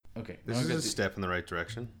Okay. This is a step in the right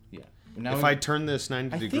direction. Yeah. If I turn this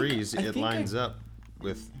 90 degrees, it lines up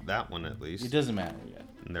with that one at least. It doesn't matter yet.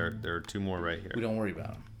 And there are two more right here. We don't worry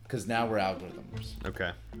about them because now we're algorithms.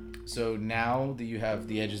 Okay. So now that you have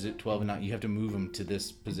the edges at 12 and 9, you have to move them to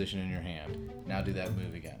this position in your hand. Now do that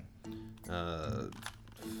move again.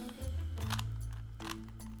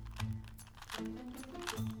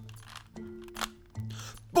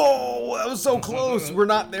 Oh, that was so close. We're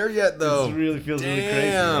not there yet, though. This really feels really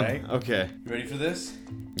crazy, right? Okay. You ready for this?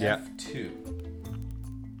 Yeah.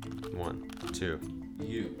 F2. 1, 2.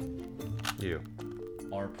 U.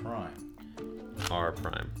 R prime. R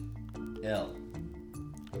prime. L.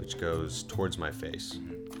 Which goes towards my face.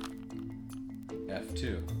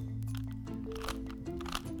 F2.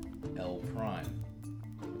 L prime.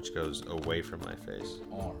 Which goes away from my face.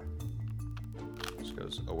 R. Which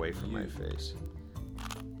goes away from my face.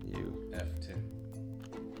 U. F2.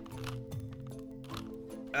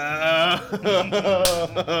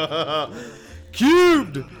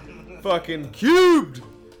 Cubed! Fucking cubed!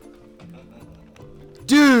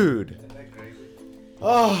 Dude!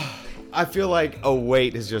 Oh, I feel like a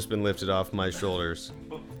weight has just been lifted off my shoulders.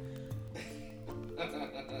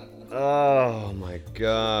 Oh my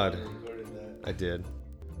god. I did.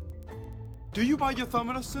 Do you buy your thumb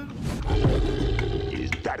medicine? Is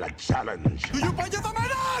that a challenge? Do you buy your thumb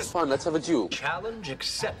medicine? Fine, let's have a duel. Challenge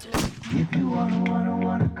accepted. If you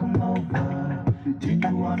wanna come over, do you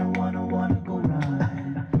wanna go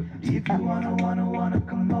ride? If you wanna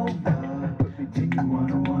come over, do you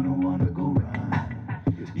wanna go ride?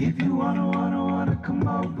 If you wanna come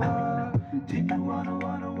over, do you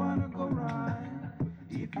wanna go ride?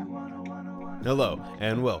 If you wanna Hello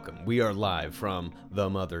and welcome. We are live from the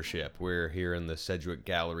Mothership. We're here in the Sedgwick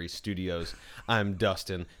Gallery Studios. I'm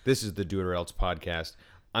Dustin. This is the Do It or Else podcast.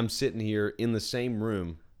 I'm sitting here in the same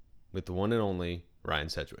room with the one and only Ryan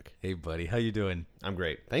Sedgwick. Hey, buddy. How you doing? I'm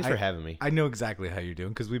great. Thanks for having me. I know exactly how you're doing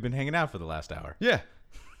because we've been hanging out for the last hour. Yeah.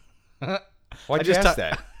 Why'd you ask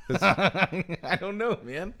that? I don't know,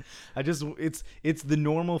 man. It's the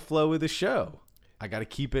normal flow of the show. I got to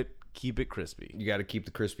keep it crispy. You got to keep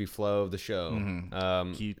the crispy flow of the show.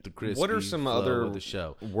 Mm-hmm. Keep the crispy What are some flow other of the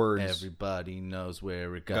show. words? Everybody knows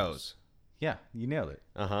where it goes. Yeah, you nailed it.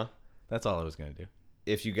 Uh-huh. That's all I was going to do.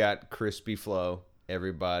 If you got crispy flow,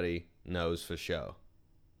 everybody knows for show.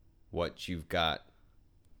 What you've got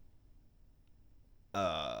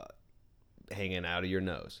hanging out of your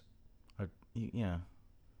nose. Yeah.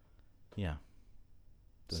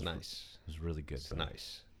 It's nice. It was really good. It's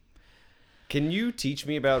nice. Can you teach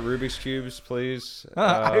me about Rubik's Cubes, please?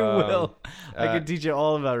 I will. I can teach you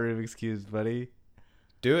all about Rubik's Cubes, buddy.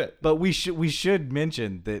 Do it. But we should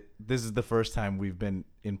mention that this is the first time we've been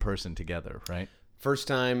in person together, right? First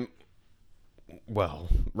time. Well,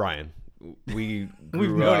 Ryan, we we've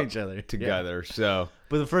grew known up each other together, so.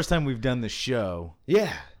 But the first time we've done the show.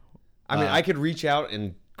 Yeah, I mean, I could reach out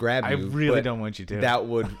and grab you. I really don't want you to. That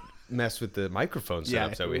would mess with the microphone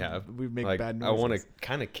setups that we have. We make bad I noises. want to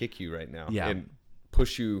kind of kick you right now Yeah. and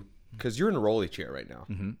push you because you're in a rolly chair right now,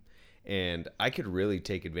 Mm-hmm. and I could really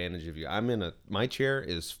take advantage of you. My chair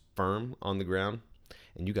is firm on the ground,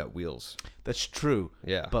 and you got wheels. That's true.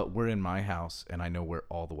 Yeah. But we're in my house, and I know where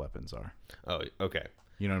all the weapons are. Oh, okay.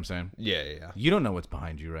 You know what I'm saying? Yeah. You don't know what's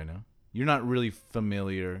behind you right now. You're not really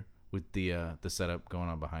familiar with the setup going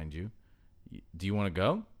on behind you. Do you want to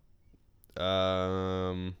go?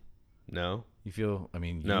 No. You feel? I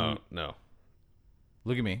mean, No.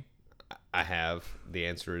 Look at me. I have. The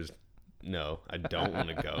answer is no. I don't want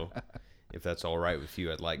to go. If that's all right with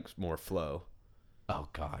you, I'd like more flow. Oh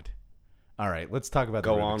God. All right, let's talk about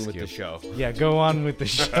Go the on Rubik's with the Cube. show. Yeah, go on with the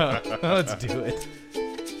show. Let's do it.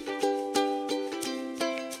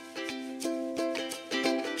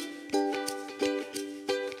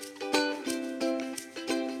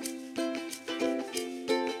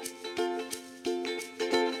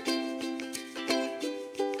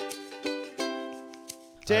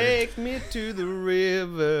 Take me to the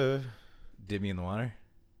river. Dip me in the water.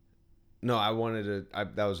 No, I wanted to.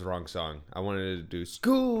 That was the wrong song. I wanted to do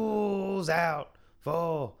 "School's Out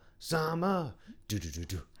for Summer." Do do do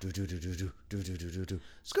do do do do do do do do do do.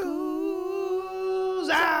 School's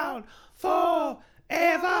out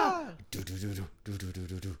forever. Do do do do do do do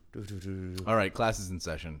do do do do do. All right, class is in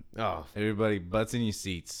session. Oh, Everybody, butts in your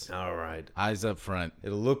seats. all right. Eyes up front.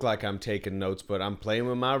 It'll look like I'm taking notes, but I'm playing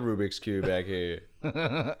with my Rubik's Cube back here.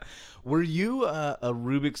 Were you a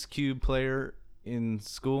Rubik's Cube player in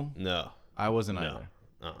school? No. I wasn't No.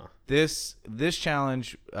 either. This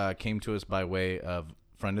challenge came to us by way of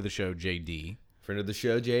friend of the show, JD. Friend of the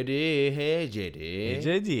show, JD. Hey, JD. Hey,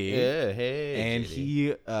 JD. Yeah, hey, And JD.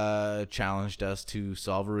 he challenged us to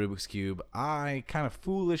solve a Rubik's Cube. I kind of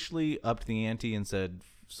foolishly upped the ante and said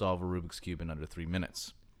solve a Rubik's Cube in under 3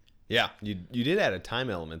 minutes. Yeah, you did add a time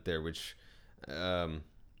element there, which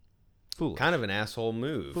Foolish. kind of an asshole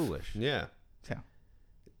move. Foolish. Yeah. Yeah.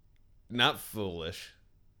 Not foolish.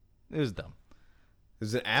 It was dumb. It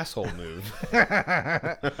was an asshole move.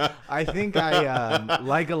 I think I,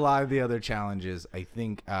 like a lot of the other challenges, I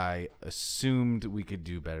think I assumed we could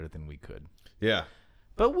do better than we could. Yeah.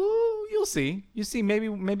 But you'll see. You see, maybe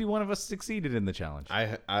one of us succeeded in the challenge.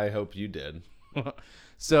 I hope you did.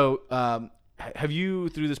 So, have you,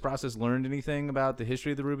 through this process, learned anything about the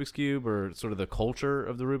history of the Rubik's Cube or sort of the culture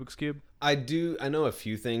of the Rubik's Cube? I know a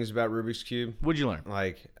few things about Rubik's Cube. What'd you learn?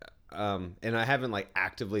 Like, and I haven't like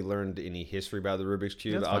actively learned any history about the Rubik's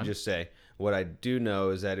Cube. That's I'll fine. just say what I do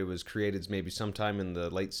know is that it was created maybe sometime in the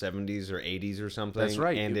late 70s or 80s or something. That's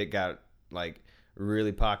right. And it got like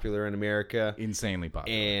really popular in America. Insanely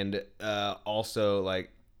popular. And also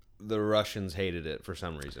like the Russians hated it for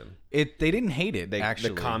some reason. They didn't hate it,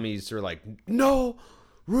 actually. The commies are like, no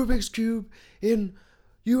Rubik's Cube in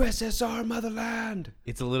USSR motherland.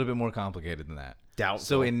 It's a little bit more complicated than that. Doubtful.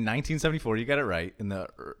 So in 1974, you got it right, in the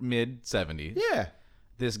mid 70s. Yeah.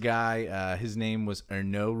 This guy, his name was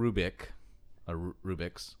Erno Rubik,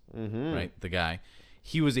 Rubik's, right? The guy.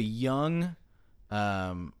 He was a young,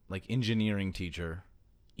 like engineering teacher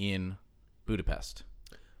in Budapest.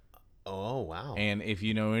 Oh, wow. And if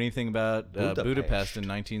you know anything about Budapest in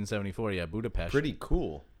 1974, yeah, Budapest. Pretty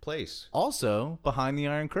cool place. Also behind the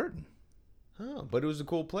Iron Curtain. Oh, but it was a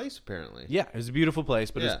cool place apparently. Yeah, it was a beautiful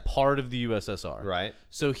place, but Yeah. it's part of the USSR. Right.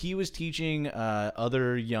 So he was teaching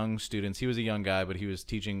other young students. He was a young guy, but he was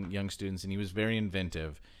teaching young students, and he was very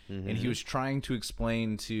inventive. And he was trying to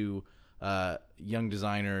explain to young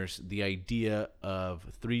designers the idea of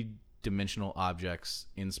three-dimensional objects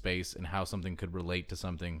in space and how something could relate to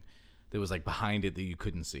something that was like behind it that you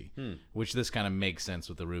couldn't see, which this kind of makes sense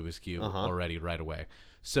with the Rubik's Cube already right away.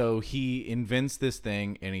 So he invents this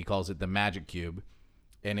thing and he calls it the Magic Cube,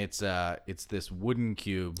 and it's this wooden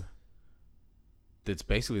cube that's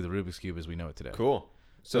basically the Rubik's Cube as we know it today. Cool.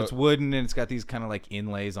 So it's wooden and it's got these kind of like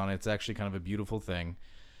inlays on it. It's actually kind of a beautiful thing.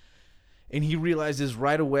 And he realizes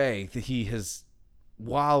right away that he has,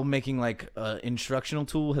 while making like an instructional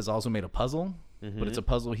tool, has also made a puzzle, but it's a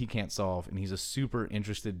puzzle he can't solve. And he's a super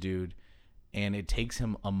interested dude. And it takes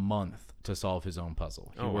him a month to solve his own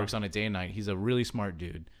puzzle. He works on it day and night. He's a really smart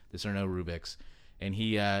dude. This Erno Rubik's. And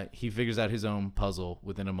he figures out his own puzzle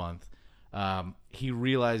within a month. He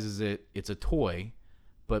realizes it's a toy,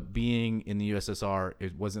 but being in the USSR,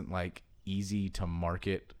 it wasn't like easy to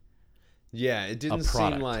market. Yeah, it didn't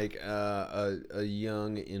product. seem like a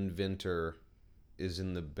young inventor is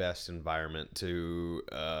in the best environment to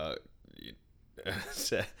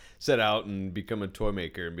set out and become a toy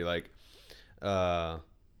maker and be like, Comrade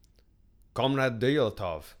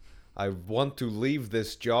Dyatov, I want to leave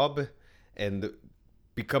this job and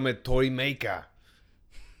become a toy maker.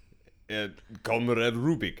 Comrade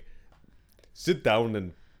Rubik, sit down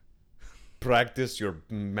and practice your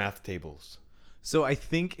math tables. So I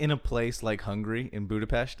think in a place like Hungary, in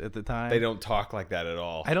Budapest at the time, They don't talk like that at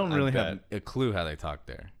all. I don't really bet. have a clue how they talk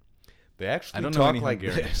there. They actually I don't know talk any like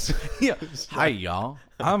Hungarian. this. Yeah. Hi, y'all.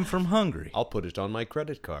 I'm from Hungary. I'll put it on my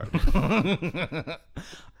credit card.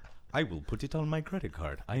 I will put it on my credit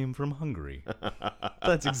card. I am from Hungary.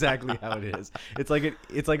 That's exactly how it is. It's like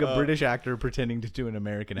a British actor pretending to do an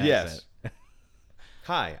American accent. Yes.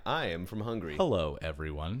 Hi, I am from Hungary. Hello,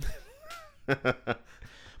 everyone.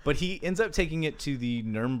 But he ends up taking it to the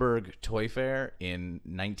Nuremberg Toy Fair in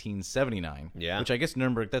 1979. Yeah. Which I guess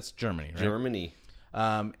Nuremberg, that's Germany, right? Germany.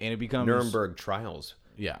 And it becomes Nuremberg trials.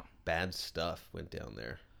 Yeah. Bad stuff went down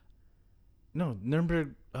there. No,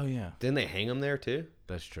 Nuremberg. Oh yeah, Didn't they hang them there too?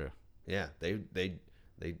 that's true. Yeah, they.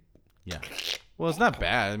 Yeah. Well, it's not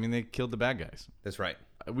bad. I mean, they killed the bad guys. That's right.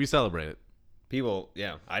 We celebrate it. People,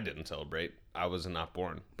 yeah, I didn't celebrate. I was not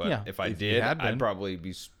born. But Yeah, if I if you did, had been. I'd probably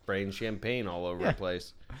be spraying champagne all over the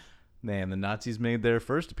place. Man, the Nazis made their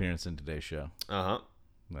first appearance in today's show. Uh-huh.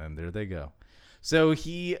 And there they go. So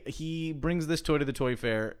he brings this toy to the toy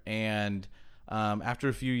fair, and after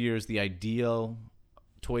a few years, the Ideal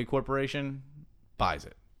Toy Corporation buys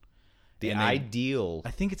it. The And they- ideal.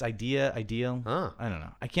 I think it's Ideal. Huh. I don't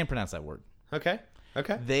know. I can't pronounce that word. Okay.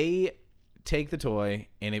 They take the toy,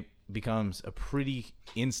 and it becomes a pretty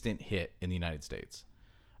instant hit in the United States.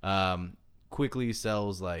 Quickly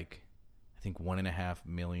sells like, I think 1.5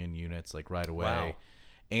 million units like right away. Wow.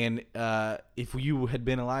 And if you had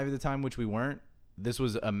been alive at the time, which we weren't, this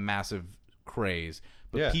was a massive craze,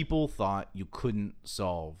 but Yeah. people thought you couldn't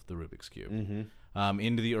solve the Rubik's Cube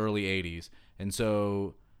into the early 80s. And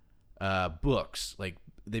so books, like,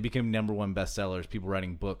 they became #1 bestsellers, people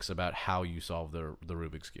writing books about how you solve the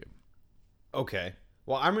Rubik's Cube. Okay.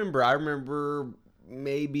 Well, I remember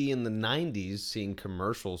maybe in the 90s seeing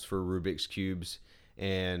commercials for Rubik's Cubes,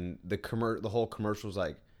 and the whole commercial's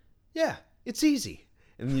like, yeah, it's easy.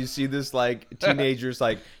 And you see this, like, teenagers,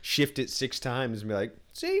 like, shift it 6 times and be like,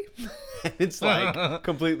 see? And it's, like,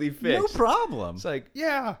 completely fixed. No problem. It's like,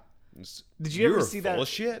 yeah. Did you ever You're see full that of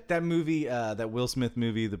shit. that movie, that Will Smith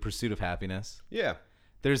movie, The Pursuit of Happiness? Yeah.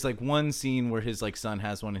 There's like one scene where his like son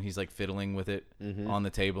has one and he's like fiddling with it on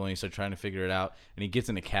the table and he's like trying to figure it out, and he gets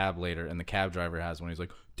in a cab later and the cab driver has one. He's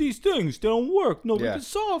like, these things don't work. Nobody Yeah. can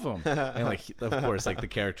solve them. And like, of course, like the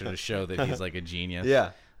character to show that he's like a genius.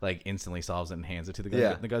 Yeah. Like instantly solves it and hands it to the guy.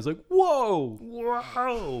 Yeah. And the guy's like, whoa.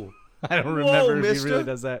 Whoa. I don't remember if mister. he really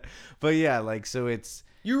does that. But yeah, like, so it's,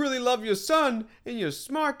 You really love your son, and you're a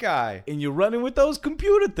smart guy. and you're running with those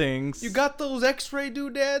computer things. You got those X-ray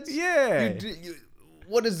doodads? Yeah.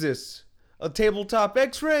 What is this? A tabletop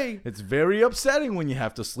X-ray? It's very upsetting when you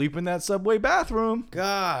have to sleep in that subway bathroom.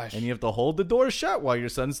 Gosh. And you have to hold the door shut while your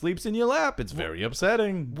son sleeps in your lap. It's very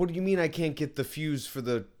upsetting. What do you mean I can't get the fuse for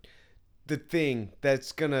the thing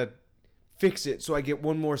that's gonna fix it so I get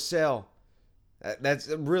one more cell? That's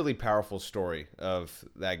a really powerful story of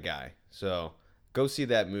that guy. So go see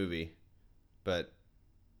that movie, but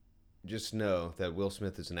just know that Will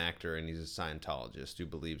Smith is an actor and he's a Scientologist who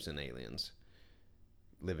believes in aliens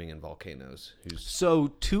living in volcanoes. So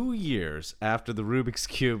 2 years after the Rubik's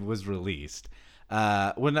Cube was released,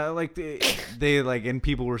 when they like, and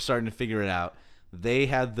people were starting to figure it out, they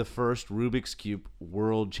had the first Rubik's Cube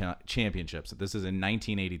World Championships. This is in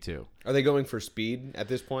 1982. Are they going for speed at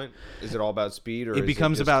this point? Is it all about speed, or It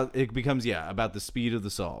becomes just... about the speed of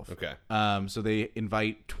the solve. Okay. So they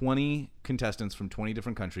invite 20 contestants from 20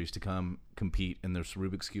 different countries to come compete in this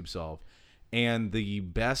Rubik's Cube solve, and the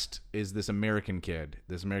best is this American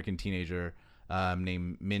teenager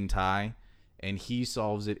named Min Tai, and he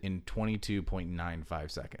solves it in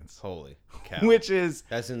 22.95 seconds. Holy cow!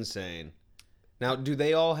 That's insane. Now, do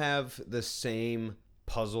they all have the same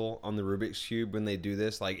puzzle on the Rubik's Cube when they do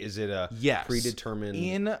this? Like, is it a predetermined...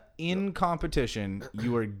 In competition,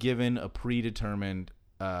 you are given a predetermined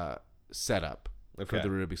setup for the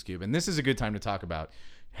Rubik's Cube. And this is a good time to talk about.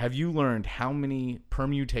 Have you learned how many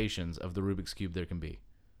permutations of the Rubik's Cube there can be?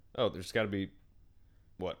 Oh, there's got to be,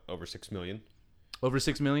 what, over 6 million? Over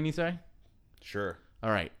 6 million, you say? Sure. All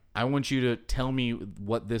right. I want you to tell me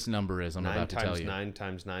what this number is. I'm about to tell you. 9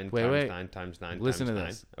 times 9 Wait, times wait. 9 times 9 Listen times to 9.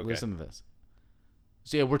 this. Okay. Listen to this.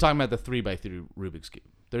 So yeah, we're talking about the 3x3 Rubik's Cube.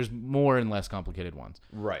 There's more and less complicated ones.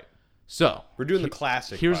 Right. So We're doing the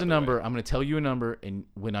classic. here's by a the number. way. I'm going to tell you a number, and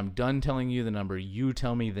when I'm done telling you the number, you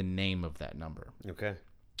tell me the name of that number. Okay.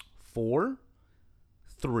 4,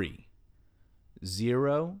 3,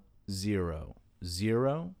 0, 0, 0,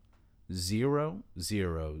 0, 0,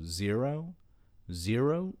 0, 0,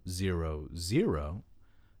 0, 0, 0,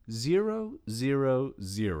 0, 0,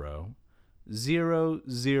 0, 0,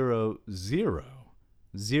 0,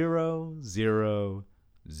 0, 0,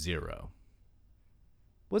 0.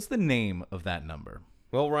 What's the name of that number?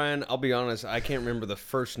 Well, Ryan, I'll be honest. I can't remember the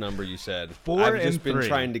first number you said. 4 I've and just been 3.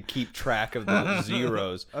 trying to keep track of the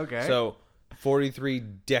zeros. Okay. So, 43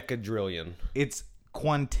 decadrillion. It's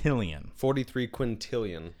quintillion. 43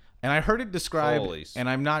 quintillion. And I heard it described, Holy and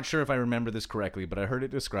I'm not sure if I remember this correctly, but I heard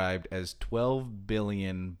it described as 12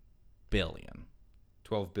 billion billion.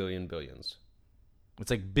 12 billion billions.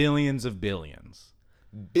 It's like billions of billions.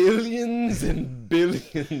 Billions and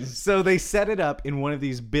billions. So they set it up in one of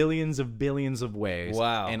these billions of ways.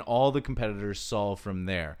 Wow. And all the competitors solve from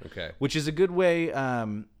there. Okay. Which is a good way.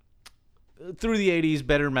 Through the 80s,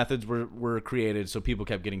 better methods were created, so people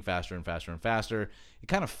kept getting faster and faster and faster. It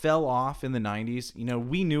kind of fell off in the 90s. You know,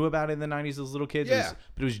 we knew about it in the 90s as little kids, Yeah.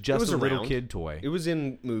 but it was just a little around. kid toy. It was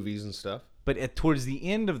in movies and stuff. But towards the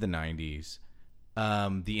end of the 90s,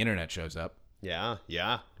 the internet shows up. Yeah,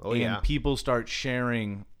 yeah. Oh, And yeah. people start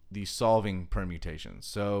sharing these solving permutations.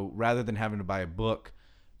 So rather than having to buy a book,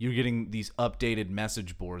 you're getting these updated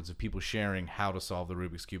message boards of people sharing how to solve the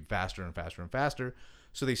Rubik's Cube faster and faster and faster.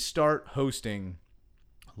 So they start hosting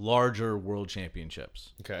larger world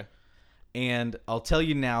championships. Okay. And I'll tell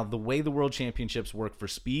you now, the way the world championships work for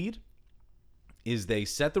speed is they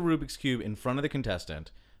set the Rubik's Cube in front of the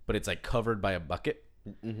contestant, but it's like covered by a bucket.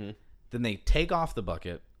 Mm-hmm. Then they take off the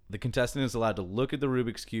bucket. The contestant is allowed to look at the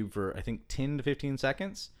Rubik's Cube for, I think, 10 to 15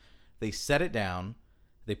 seconds. They set it down.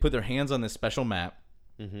 They put their hands on this special map.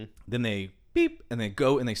 Mm-hmm. Then they beep, and they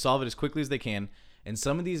go and they solve it as quickly as they can. And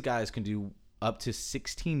some of these guys can do up to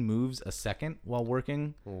 16 moves a second while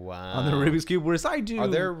working Wow. on the Rubik's Cube, whereas I do. Are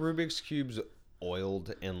there Rubik's Cubes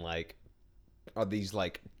oiled and like, are these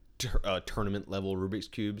like tournament level Rubik's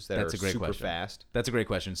Cubes that That's are a great super question. fast? That's a great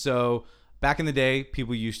question. So back in the day,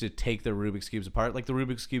 people used to take their Rubik's Cubes apart, like the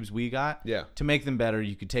Rubik's Cubes we got. Yeah. To make them better,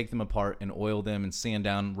 you could take them apart and oil them and sand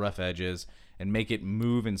down rough edges and make it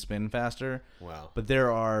move and spin faster. Wow. But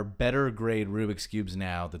there are better grade Rubik's Cubes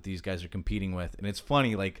now that these guys are competing with. And it's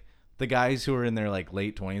funny, like the guys who are in their like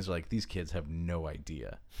late 20s are like, these kids have no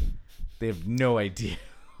idea. They have no idea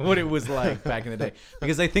what it was like back in the day.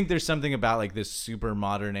 Because I think there's something about like this super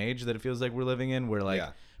modern age that it feels like we're living in where like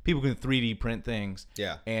people can 3D print things.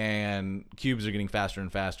 Yeah. And cubes are getting faster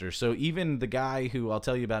and faster. So even the guy who I'll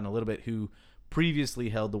tell you about in a little bit who previously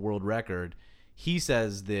held the world record, he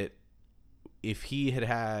says that if he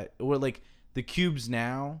had or like the cubes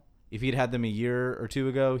now, if he'd had them a year or two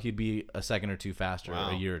ago, he'd be a second or two faster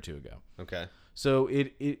a year or two ago. Okay. So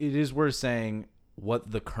it is worth saying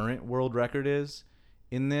what the current world record is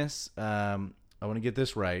in this. I want to get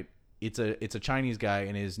this right. It's a Chinese guy,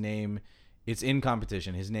 and his name, it's in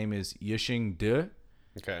competition. His name is Yixing De.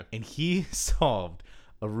 Okay. And he solved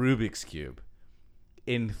a Rubik's Cube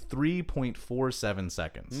in 3.47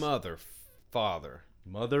 seconds. Mother, father.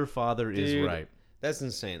 Mother, father is Dude, right. That's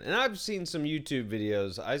insane. And I've seen some YouTube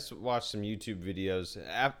videos. Watched some YouTube videos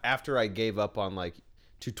after I gave up on like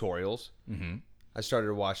tutorials. Mm-hmm. I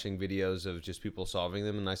started watching videos of just people solving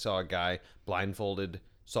them, and I saw a guy blindfolded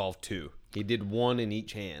solve 2. He did 1 in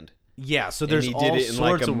each hand. Yeah, so there's and he all did it in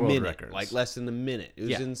sorts like a of world minute, records. like less than a minute. It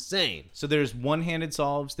was insane. So there's one-handed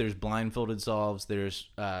solves, there's blindfolded solves, there's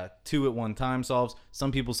 2 at one time solves.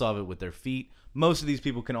 Some people solve it with their feet. Most of these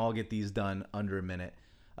people can all get these done under a minute.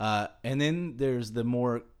 And then there's the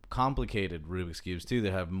more complicated Rubik's Cubes too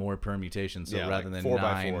that have more permutations. So rather like than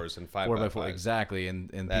 4x4s and 5x5s. exactly, and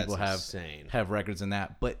That's people insane. have records in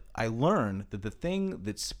that. But I learned that the thing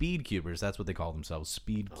that speed cubers, that's what they call themselves,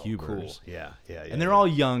 speed cubers. Cool. Yeah. And they're all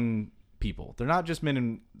young people. They're not just men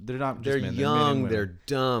and they're not just They're men. young. They're They're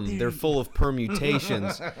dumb. They're full of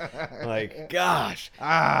permutations. Like, gosh,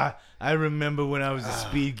 I remember when I was a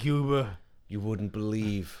speed cuber. you wouldn't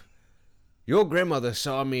believe. Your grandmother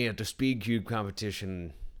saw me at the speed cube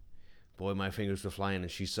competition. Boy, my fingers were flying,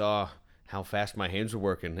 and she saw how fast my hands were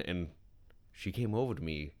working, and she came over to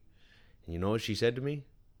me. And you know what she said to me?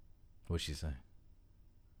 What'd she say?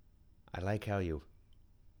 I like how you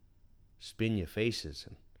spin your faces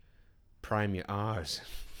and prime your R's.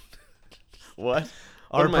 What?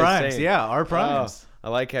 R What am I primes, saying? yeah, R primes. Oh, I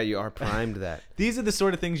like how you R primed that. These are the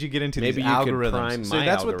sort of things you get into. Maybe these you could algorithms. prime So my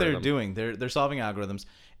that's what they're algorithm. doing. They're solving algorithms.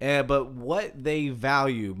 But what they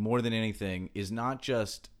value more than anything is not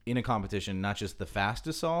just in a competition, not just the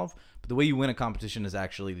fastest solve, but the way you win a competition is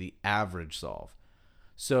actually the average solve.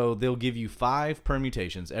 So they'll give you 5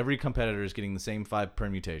 permutations. Every competitor is getting the same 5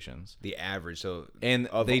 permutations. The average, so And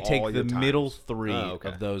of they take all the your middle times. 3 Oh, okay.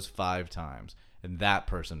 of those 5 times, and that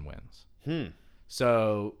person wins.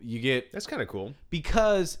 So you get That's kind of cool.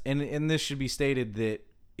 because and this should be stated that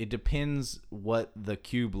it depends what the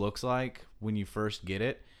cube looks like when you first get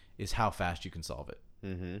it is how fast you can solve it.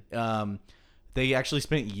 Mm-hmm. They actually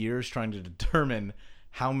spent years trying to determine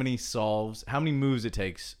how many moves it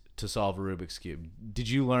takes to solve a Rubik's cube. Did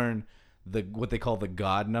you learn what they call the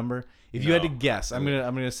God number? If you had to guess, I'm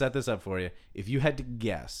gonna set this up for you. If you had to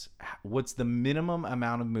guess, what's the minimum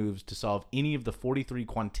amount of moves to solve any of the 43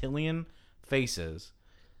 quintillion faces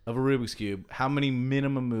of a Rubik's cube? How many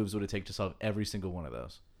minimum moves would it take to solve every single one of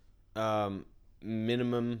those?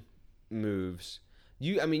 Minimum moves.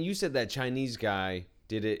 You said that Chinese guy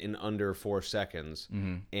did it in under 4 seconds,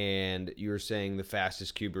 and you were saying the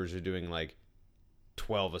fastest cubers are doing like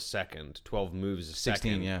 12 a second, 12 moves a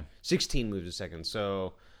 16, second. yeah. 16 moves a second.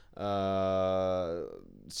 So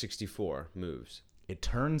 64 moves. It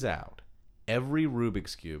turns out every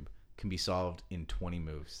Rubik's cube can be solved in 20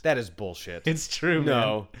 moves. That is bullshit. It's true,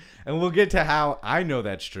 No. man. And we'll get to how I know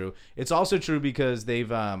that's true. It's also true because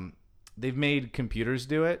they've made computers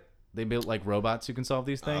do it. They built like robots who can solve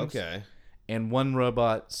these things. Okay. And one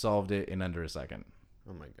robot solved it in under a second.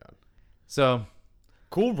 Oh my god. So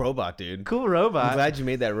Cool robot, dude. cool robot. I'm glad you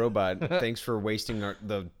made that robot. Thanks for wasting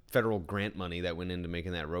the federal grant money that went into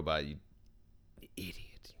making that robot. You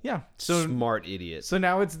idiot. Yeah. So Smart idiot. so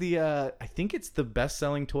now it's the I think it's the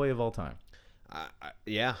best-selling toy of all time.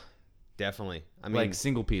 Yeah, definitely. I mean, Like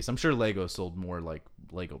single piece. I'm sure Lego sold more like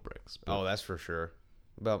Lego bricks. But oh, that's for sure.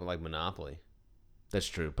 About like Monopoly. that's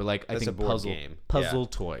true. But like I That's think a board puzzle game. puzzle Yeah.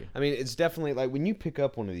 toy. I mean, it's definitely like when you pick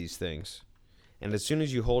up one of these things, and as soon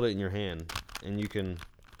as you hold it in your hand, and you can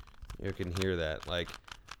hear that, like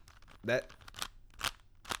that.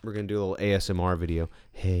 We're gonna do a little ASMR video.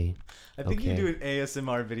 Hey, I think you okay. do an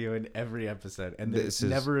ASMR video in every episode, and This it's is-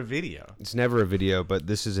 never a video. It's never a video, but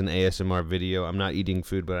this is an ASMR video. I'm not eating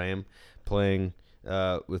food, but I am playing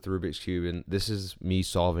with the Rubik's Cube, and this is me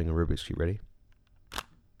solving a Rubik's Cube. Ready?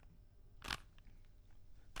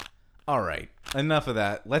 All right, enough of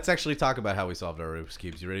that. Let's actually talk about how we solved our Rubik's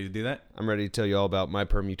Cubes. You ready to do that? I'm ready to tell you all about my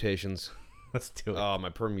permutations. Let's do it. Oh, my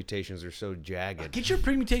permutations are so jagged. Get your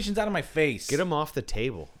permutations out of my face. Get them off the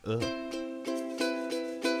table. Ugh.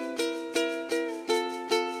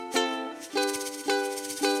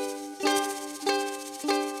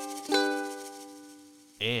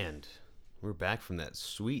 And we're back from that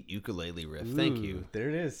sweet ukulele riff. Thank you. Ooh, there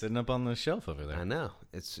it is, sitting up on the shelf over there. I know.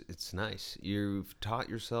 It's nice. You've taught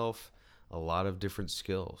yourself a lot of different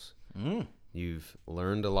skills. You've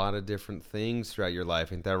learned a lot of different things throughout your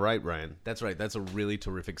life. Ain't that right, Ryan? That's right. That's a really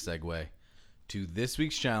terrific segue to this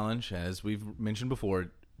week's challenge. As we've mentioned before,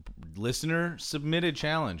 listener submitted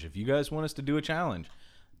challenge. If you guys want us to do a challenge,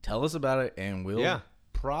 tell us about it, and we'll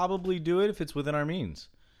probably do it if it's within our means.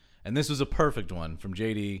 And this was a perfect one from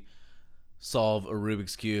JD. Solve a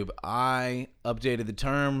Rubik's Cube. I updated the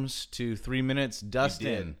terms to 3 minutes.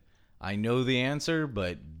 Dustin, I know the answer,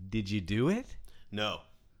 but did you do it? No.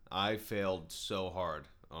 I failed so hard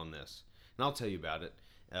on this. And I'll tell you about it.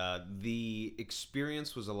 The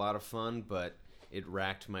experience was a lot of fun, but it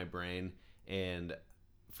racked my brain. And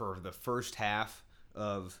for the first half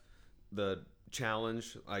of the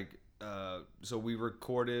challenge, so we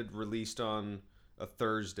recorded, released on a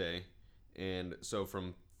Thursday. And so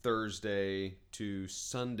from Thursday to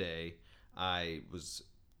Sunday, I was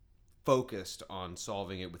focused on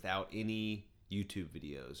solving it without any YouTube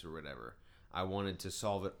videos or whatever. I wanted to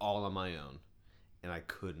solve it all on my own, and I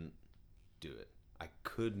couldn't do it. I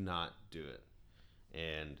could not do it,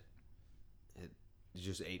 and it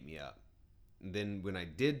just ate me up. And then when I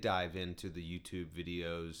did dive into the YouTube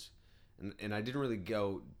videos, and I didn't really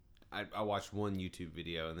go, I watched one YouTube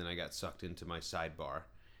video, and then I got sucked into my sidebar,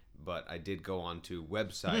 but I did go on to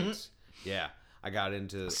websites. Yeah, I got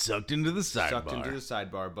into... Sucked into the sidebar. Sucked into the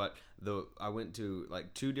sidebar, but I went to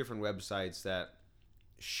like 2 different websites that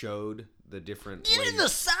showed the different Get ways. in the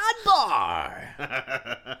sidebar.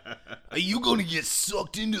 Are you going to get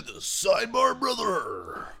sucked into the sidebar,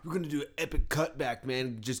 brother? We're gonna do an epic cutback,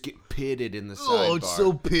 man. Just get pitted in the sidebar. Oh, it's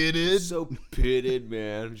so pitted. So pitted,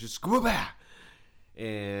 man. Just go back.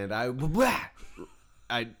 And I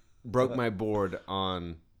broke my board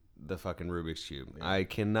on the fucking Rubik's Cube. Yeah. I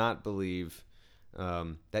cannot believe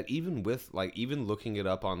that even with even looking it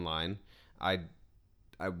up online, I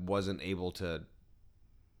wasn't able to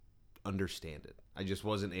understand it. I just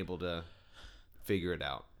wasn't able to figure it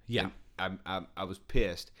out. Yeah. And I was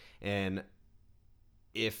pissed. And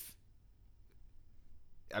Well,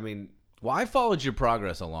 I followed your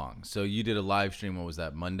progress along. So you did a live stream. What was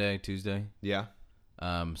that? Monday, Tuesday? Yeah.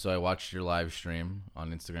 So I watched your live stream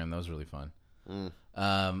on Instagram. That was really fun.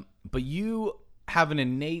 But you have an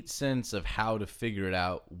innate sense of how to figure it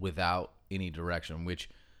out without any direction, which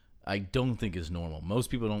I don't think is normal.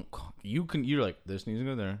 Most people don't. You're like, this needs to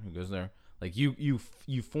go there. It goes there. Like you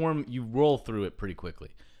roll through it pretty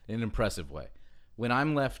quickly in an impressive way. When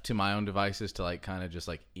I'm left to my own devices to kind of just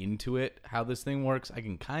intuit how this thing works, I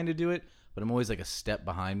can kind of do it, but I'm always a step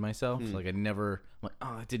behind myself. I'm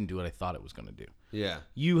it didn't do what I thought it was going to do. Yeah.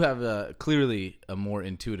 You have clearly a more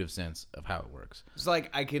intuitive sense of how it works. It's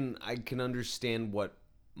like I can understand what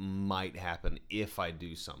might happen if I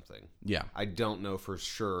do something. Yeah. I don't know for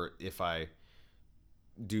sure if I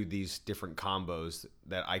do these different combos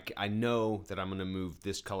that I know that I'm going to move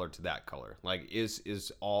this color to that color.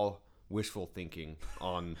 Is all wishful thinking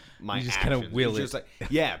on my You just actions. kind of will it's just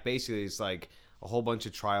basically it's like a whole bunch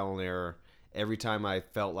of trial and error. Every time I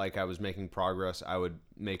felt like I was making progress, I would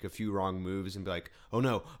make a few wrong moves and be like, oh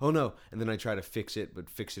no, and then I try to fix it, but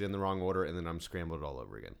fix it in the wrong order, and then I'm scrambled all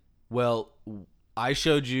over again. Well, I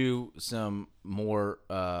showed you some more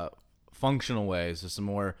functional ways, some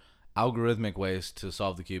more algorithmic ways to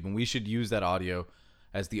solve the cube, and we should use that audio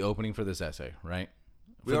as the opening for this essay, right?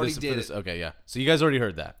 We already did it. Okay, yeah. So you guys already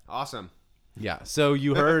heard that. Awesome. Yeah. So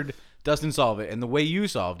you heard Dustin solve it, and the way you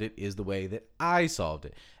solved it is the way that I solved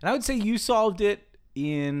it. And I would say you solved it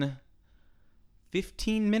in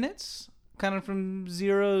 15 minutes, kind of from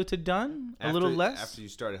 0 to done, a little less. After you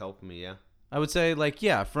started helping me, yeah. I would say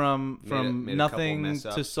from made a nothing couple mess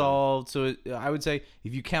to ups solved. So I would say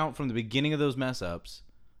if you count from the beginning of those mess ups,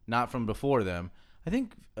 not from before them, I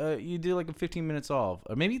think you did a 15-minute solve,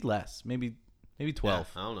 or maybe less, maybe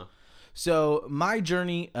 12. Yeah, I don't know. So my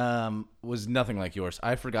journey was nothing like yours.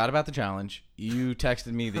 I forgot about the challenge. You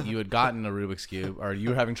texted me that you had gotten a Rubik's Cube, or you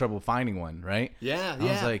were having trouble finding one, right? Yeah, I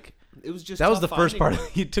was like, it was just that was the tough first part.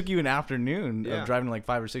 finding one. It took you an afternoon Yeah. of driving to like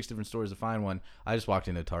 5 or 6 different stores to find one. I just walked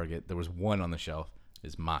into Target. There was one on the shelf.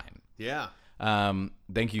 It's mine. Yeah.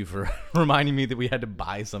 Thank you for reminding me that we had to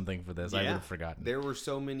buy something for this. I would Yeah. have forgotten. There were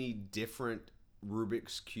so many different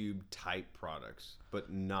Rubik's Cube type products,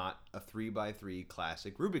 but not a 3x3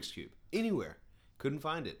 classic Rubik's Cube anywhere. Couldn't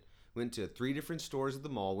find it. Went to 3 different stores at the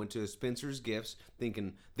mall. Went to Spencer's Gifts,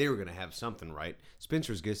 thinking they were gonna have something, right?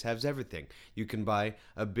 Spencer's Gifts has everything. You can buy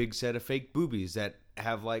a big set of fake boobies that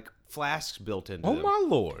have like flasks built into them. my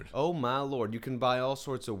lord. Oh my lord! You can buy all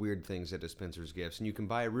sorts of weird things at a Spencer's Gifts, and you can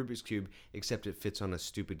buy a Rubik's Cube, except it fits on a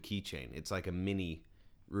stupid keychain. It's like a mini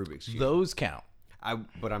Rubik's Cube. Those count.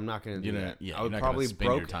 But I'm not going to do You're that. not- yeah, I you're would not gonna probably spend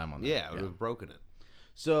your broke time on that. Yeah, I would Yeah. have broken it.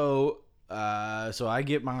 So, so I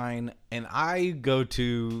get mine, and I go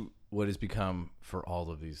to what has become for all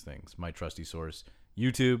of these things my trusty source,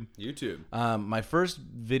 YouTube. YouTube. My first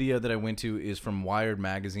video that I went to is from Wired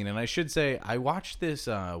Magazine, and I should say I watched this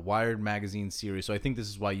Wired Magazine series, so I think this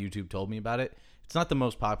is why YouTube told me about it. It's not the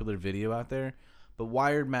most popular video out there, but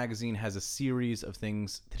Wired Magazine has a series of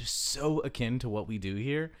things that is so akin to what we do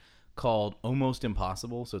here called Almost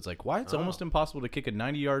Impossible. So it's like why it's almost impossible to kick a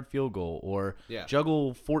 90-yard field goal or Yeah.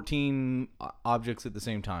 juggle 14 objects at the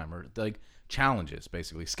same time, or like challenges,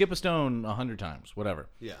 basically. Skip a stone 100 times, whatever.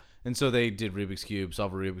 Yeah. And so they did Rubik's Cube,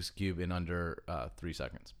 solve a Rubik's Cube in under 3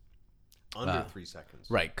 seconds. Under 3 seconds.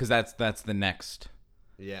 Right, because that's the next,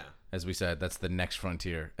 Yeah. as we said, that's the next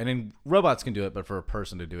frontier. And then robots can do it, but for a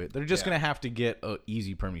person to do it, they're just Yeah. going to have to get a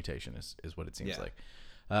easy permutation, is what it seems Yeah. like.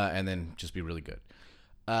 And then just be really good.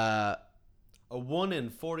 A 1 in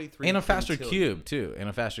 43. And a faster quintillion. cube, too. And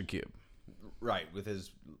a faster cube. Right, with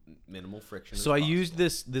his minimal friction. So I as used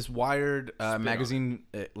possible. this Wired on magazine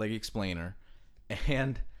like explainer,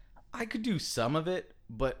 and I could do some of it,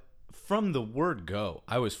 but from the word go,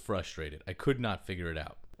 I was frustrated. I could not figure it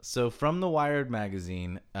out. So from the Wired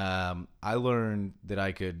magazine, I learned that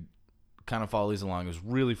I could kind of follow these along. It was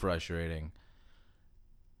really frustrating.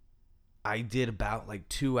 I did about like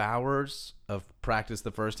 2 hours of practice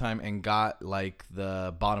the first time and got like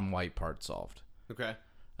the bottom white part solved. Okay.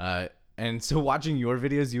 And so watching your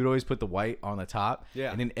videos, you would always put the white on the top.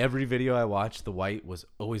 Yeah. And in every video I watched, the white was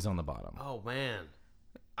always on the bottom. Oh, man.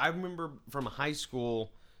 I remember from high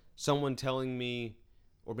school, someone telling me,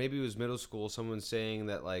 or maybe it was middle school, someone saying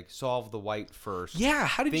that, like, solve the white first. Yeah,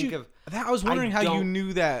 how did Think you... of- I was wondering how you don't-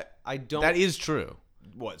 knew that. I don't... That is true.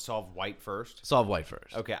 What, solve white first? Solve white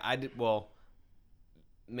first. Okay, I did. Well,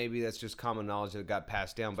 maybe that's just common knowledge that got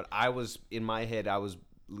passed down. But I was in my head, I was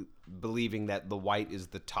believing that the white is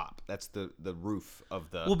the top. That's the roof of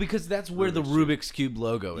the. Well, because that's where the Rubik's Cube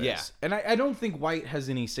logo is. Yeah. And I don't think white has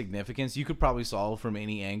any significance. You could probably solve from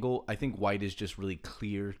any angle. I think white is just really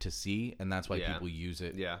clear to see, and that's why Yeah. people use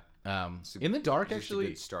it. Yeah. In the dark, just a actually,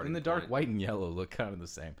 good starting in the dark, point. white and yellow look kind of the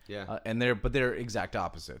same. Yeah. And they're exact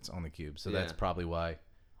opposites on the cube, so that's Yeah. probably why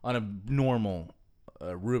on a normal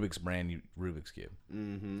Rubik's brand Rubik's cube.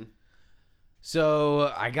 Mm-hmm.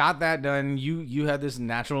 So I got that done. You had this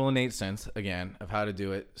natural innate sense again of how to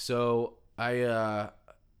do it. So I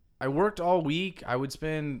worked all week. I would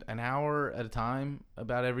spend an hour at a time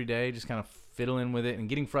about every day, just kind of fiddling with it and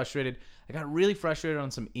getting frustrated. I got really frustrated on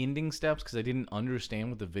some ending steps because I didn't understand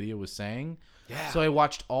what the video was saying. Yeah. So I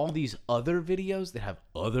watched all these other videos that have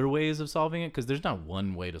other ways of solving it because there's not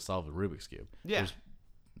one way to solve a Rubik's Cube. Yeah. There's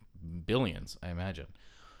billions, I imagine.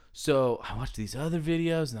 So I watched these other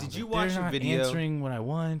videos. And I Did was you like, watch they're a not video- answering what I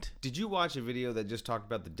want? Did you watch a video that just talked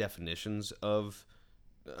about the definitions of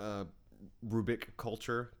Rubik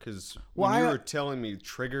culture? Because Well, when you I- were telling me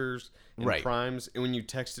triggers and Right. primes, and when you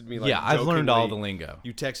texted me, like, Yeah, I've learned all the jokingly, lingo.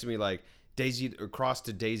 You texted me like Daisy or cross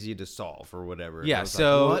to Daisy to solve or whatever. And Yeah, I was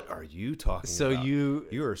so- like, what are you talking So about? you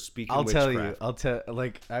are speaking. I'll tell witchcraft.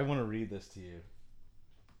 you. I want to read this to you.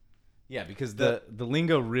 Yeah, because the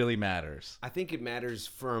lingo really matters. I think it matters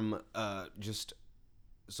from just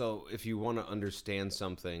so if you want to understand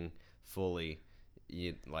something fully,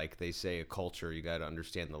 like they say a culture, you got to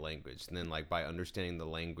understand the language, and then like by understanding the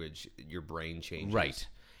language, your brain changes, Right.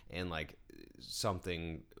 And like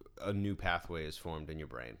a new pathway is formed in your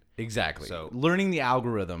brain. Exactly. So- Learning the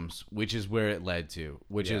algorithms, which is where it led to,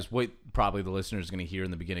 which Yeah. is what probably the listener is going to hear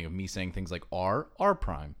in the beginning of me saying things like R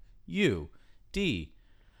prime, U, D,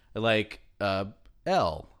 like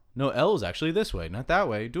L. No, L is actually this way, not that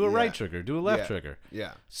way. Do a right trigger, do a left Yeah. trigger.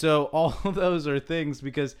 Yeah. So all of those are things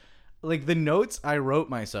because like the notes I wrote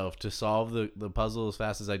myself to solve the puzzle as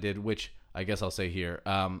fast as I did, which I guess I'll say here,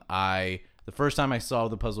 I The first time I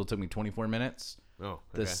solved the puzzle took me 24 minutes. Oh,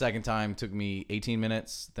 The second time took me 18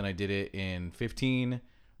 minutes. Then I did it in 15.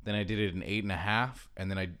 Then I did it in 8.5. And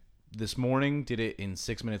then I this morning did it in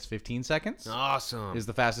 6 minutes 15 seconds. Awesome. Is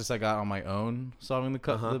the fastest I got on my own solving the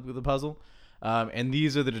puzzle. And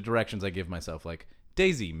these are the directions I give myself, like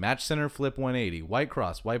daisy, match center, flip 180, white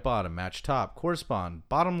cross, white bottom, match top, correspond,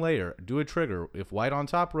 bottom layer, do a trigger. If white on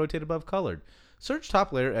top, rotate above colored. Search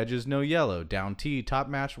top layer edges, no yellow. Down T, top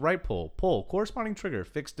match, right pull, corresponding trigger,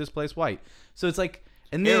 fix displace white. So it's like,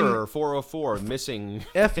 and then Error 404, missing.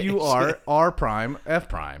 FUR, R prime, F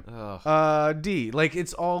prime, D. Like,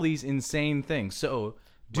 it's all these insane things. So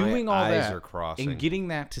doing all eyes that are crossing. and getting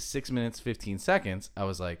that to 6 minutes 15 seconds, I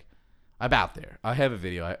was like, I'm out there. I have a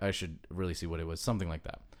video. I should really see what it was. Something like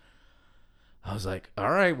that. I was like, all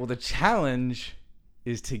right, well, the challenge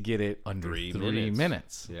is to get it under 3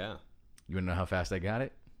 minutes. Yeah. You want to know how fast I got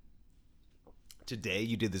it? Today?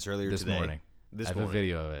 You did this earlier This today? morning. This I have morning. a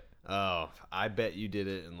video of it. Oh, I bet you did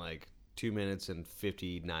it in like 2 minutes and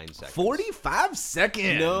 59 seconds. 45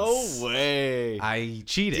 seconds. No way. I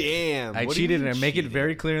cheated. Damn. I What do you cheated, mean and I make it cheated?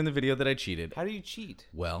 very clear in the video that I cheated. How do you cheat?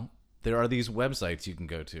 Well, there are these websites you can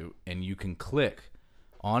go to, and you can click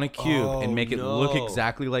on a cube and make it look no.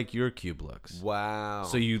 exactly like your cube looks. Wow.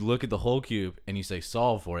 So you look at the whole cube and you say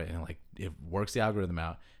solve for it, and like it works the algorithm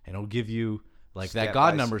out, and it'll give you like Step that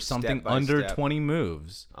God by number, step something by under step. 20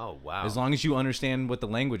 moves. Oh, wow. As long as you understand what the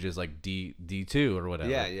language is, like D2 or whatever.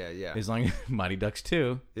 Yeah. As long as Mighty Ducks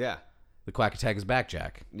 2, Yeah. the Quack Attack is back,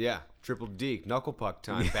 Jack. Yeah. Triple D, Knuckle Puck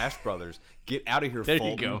time, Bash Brothers. Get out of here, There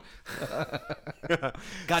Fulton. you go.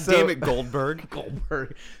 God So- damn it, Goldberg.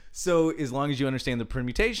 Goldberg. So as long as you understand the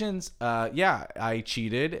permutations, I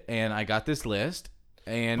cheated and I got this list.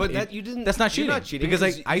 And But that you didn't. That's not cheating. You're not cheating because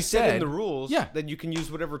I you said said in the rules Yeah. that you can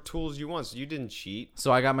use whatever tools you want. So you didn't cheat.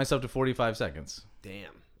 So I got myself to 45 seconds.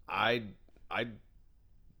 Damn. I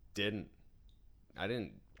didn't.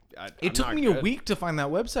 It took me a week to find that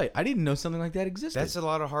website. I didn't know something like that existed. That's a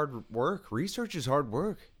lot of hard work. Research is hard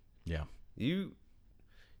work. yeah.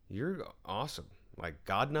 You're awesome. Like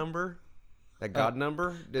God number. That God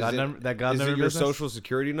number. God number- that God is number it your business? social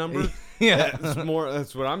security number? Yeah.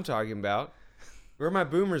 That's what I'm talking about. Where are my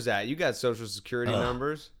boomers at? You got social security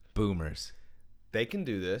numbers. Boomers. They can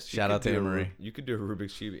do this. Shout out to Emery. You could do a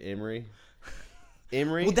Rubik's Cube, Emery.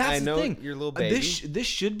 Emery, Well, that's I know the thing. your little baby. This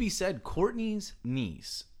should be said. Courtney's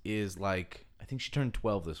niece is like, I think she turned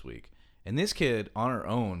 12 this week. And this kid on her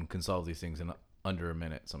own can solve these things in under a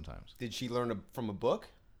minute sometimes. Did she learn from a book?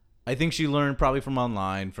 I think she learned probably from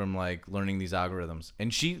online, from like learning these algorithms.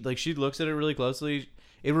 And she looks at it really closely.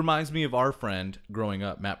 It reminds me of our friend growing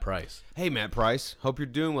up, Matt Price. Hey, Matt Price. Hope you're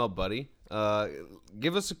doing well, buddy.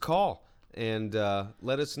 Give us a call and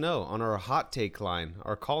let us know on our hot take line,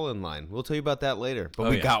 our call-in line. We'll tell you about that later.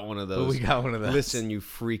 But we got one of those. Listen, you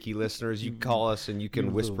freaky listeners. You call us and you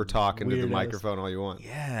can whisper talk into the weirdos. microphone all you want.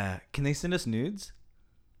 Yeah. Can they send us nudes?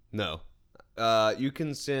 No. You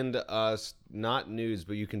can send us not nudes,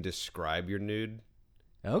 but you can describe your nude.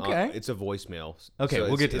 Okay. It's a voicemail. Okay, So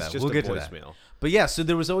we'll get to it's that. just We'll a get to that. voicemail. But yeah, so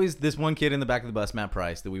there was always this one kid in the back of the bus, Matt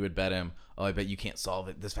Price, that we would bet him, oh, I bet you can't solve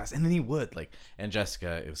it this fast. And then he would. And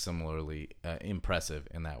Jessica is similarly impressive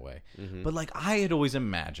in that way. Mm-hmm. But I had always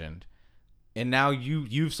imagined, and now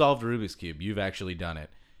you've solved Rubik's Cube. You've actually done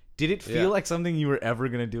it. Did it feel Yeah. like something you were ever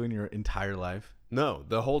going to do in your entire life? No,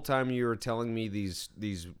 the whole time you were telling me these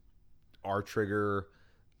R trigger,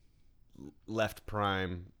 left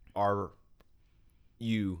prime, R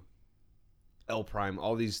U, L prime,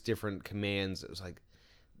 all these different commands. It was like,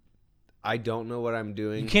 I don't know what I'm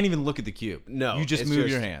doing. You can't even look at the cube. No, You just it's move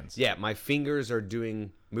your hands. Yeah, my fingers are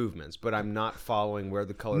doing movements, but I'm not following where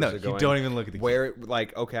the colors No, are you going. don't even look at the where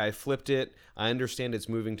okay, I flipped it. I understand it's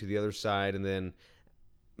moving to the other side, and then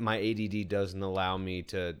my ADD doesn't allow me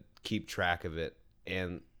to keep track of it,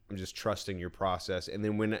 and I'm just trusting your process. And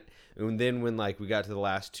then when we got to the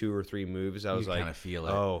last 2 or 3 moves, I was like, kinda feel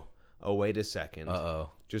it. Oh, wait a second. Uh-oh.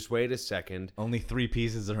 Just wait a second. Only 3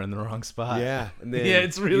 pieces are in the wrong spot. Yeah, and then Yeah,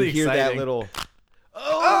 it's really you hear exciting. that little.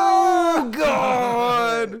 Oh,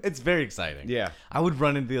 God. It's very exciting. Yeah. I would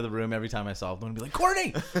run into the other room every time I solved one and be like,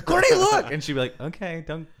 Courtney, look. And she'd be like, okay,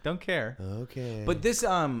 don't care. Okay. But this,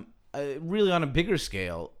 really on a bigger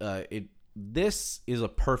scale, this is a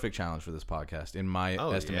perfect challenge for this podcast in my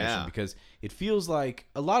estimation, yeah. because it feels like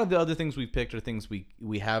a lot of the other things we've picked are things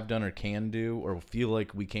we have done or can do or feel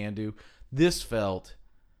like we can do. This felt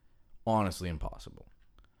honestly impossible.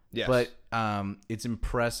 Yes. But it's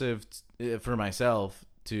impressive for myself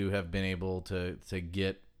to have been able to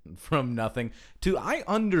get from nothing to I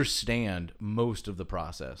understand most of the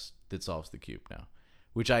process that solves the cube now,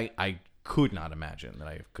 which I could not imagine that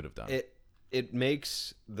I could have done. it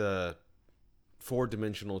makes the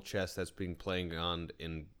 4-dimensional chess that's being playing on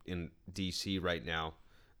in DC right now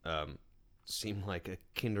seem like a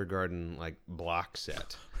kindergarten like block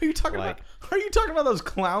set. Are you talking Like- about? Are you talking about those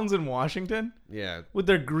clowns in Washington Yeah, with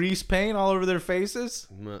their grease paint all over their faces?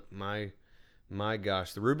 my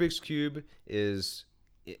gosh, the Rubik's Cube is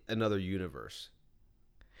another universe.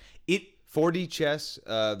 It 4D chess,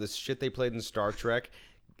 the shit they played in Star Trek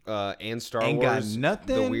and Star Ain't got Wars, the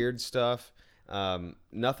nothing. weird stuff.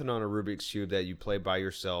 Nothing on a Rubik's Cube that you play by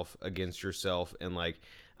yourself against yourself. And like,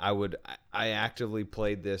 I actively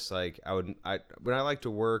played this. Like, when I like to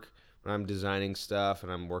work, when I'm designing stuff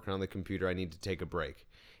and I'm working on the computer, I need to take a break.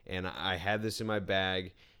 And I had this in my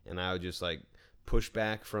bag, and I would just like push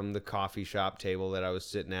back from the coffee shop table that I was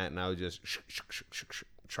sitting at, and I would just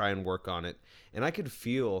try and work on it. And I could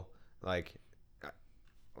feel like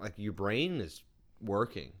your brain is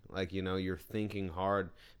working. Like, you know, you're thinking hard.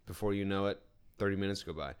 Before you know it, 30 minutes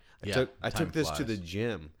go by. I took this to the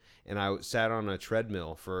gym, and I sat on a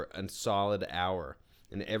treadmill for a solid hour.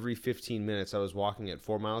 And every 15 minutes, I was walking at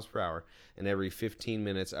 4 miles per hour. And every 15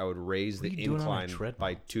 minutes, I would raise the are you doing on a incline treadmill?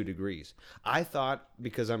 by 2 degrees. I thought,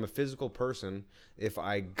 because I'm a physical person, if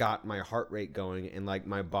I got my heart rate going and like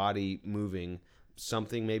my body moving,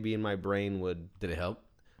 something maybe in my brain would. Did it help?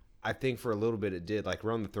 I think for a little bit it did. Like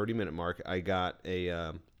around the 30-minute mark, I got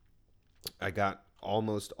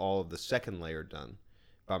almost all of the second layer done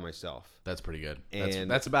by myself. That's pretty good.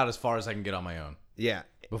 And- That's about as far as I can get on my own Yeah.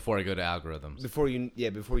 before I go to algorithms. Before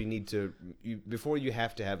you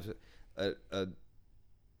have to have a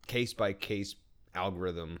case by case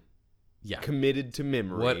algorithm Yeah. committed to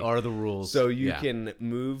memory. What are the rules? So you Yeah. can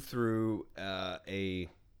move through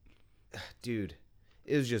dude,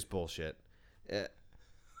 it was just bullshit.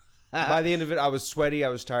 By the end of it, I was sweaty, I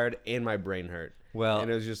was tired, and my brain hurt. Well,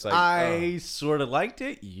 and it was just like I sort of liked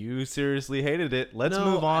it. You seriously hated it. Let's No,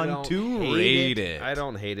 move I on don't to hate rate it. I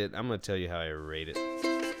don't hate it. I'm gonna tell you how I rate it.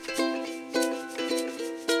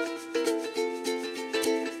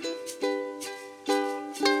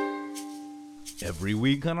 Every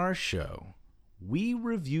week on our show, we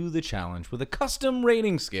review the challenge with a custom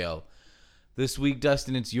rating scale. This week,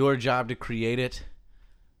 Dustin, it's your job to create it.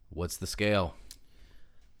 What's the scale?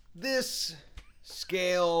 This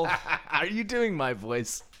scale. Are you doing my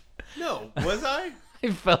voice? No, was I? I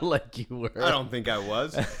felt like you were. I don't think I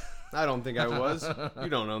was. I don't think I was. You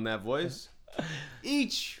don't own that voice.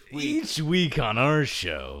 Each week on our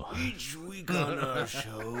show. week on our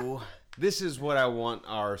show, this is what I want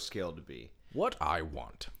our scale to be. What I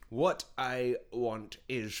want. What I want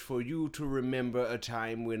is for you to remember a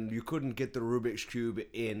time when you couldn't get the Rubik's Cube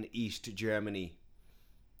in East Germany.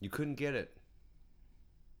 You couldn't get it.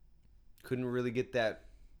 Couldn't really get that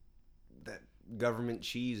government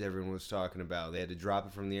cheese everyone was talking about. They had to drop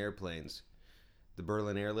it from the airplanes. The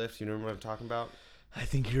Berlin airlift, you know what I'm talking about? I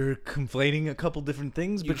think you're conflating a couple different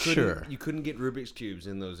things, but sure. You couldn't get Rubik's Cubes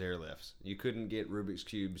in those airlifts. You couldn't get Rubik's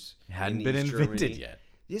Cubes Hadn't in been East invented Germany. yet.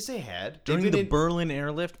 Yes, they had. During They've the been in- Berlin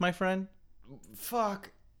airlift, my friend?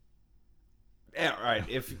 Fuck. Yeah, all right.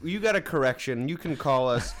 If you got a correction, you can call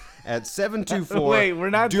us at 724. Wait, we're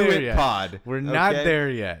not Do there it yet. Pod. We're not okay? there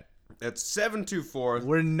yet. That's 724.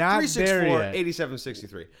 We're not there yet.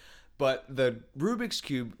 8763. But the Rubik's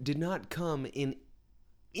Cube did not come in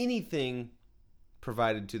anything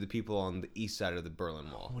provided to the people on the east side of the Berlin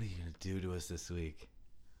Wall. What are you going to do to us this week?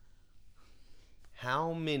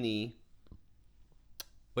 How many?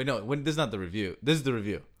 Wait, no, this is not the review. This is the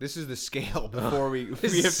review. This is the scale before we This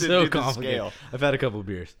have is to so do the complicated. scale. I've had a couple of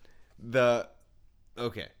beers.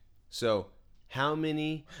 Okay. So, how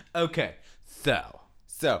many Okay,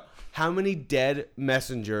 so how many dead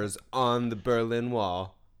messengers on the Berlin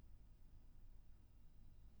Wall?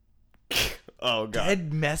 Oh god.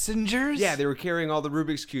 dead messengers? Yeah, they were carrying all the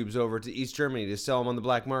Rubik's Cubes over to East Germany to sell them on the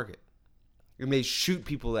black market. And they shoot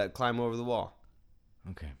people that climb over the wall.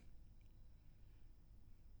 Okay.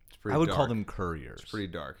 It's pretty I would dark. call them couriers. It's pretty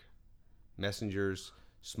dark. Messengers,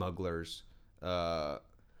 smugglers.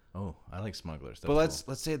 Oh, I like smugglers. But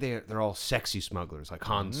let's say they're all sexy smugglers, like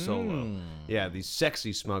Han Solo. Yeah, these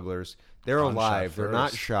sexy smugglers. They're Han shot alive. They're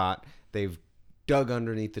not first. shot. They've dug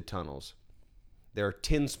underneath the tunnels. There are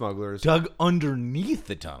tin smugglers. dug underneath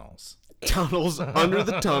the tunnels. Tunnels under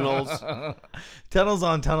the tunnels. Tunnels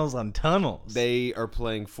on tunnels on tunnels. They are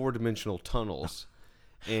playing 4-dimensional tunnels.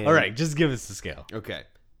 And, All right, just give us the scale. Okay.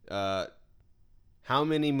 How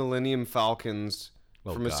many Millennium Falcons,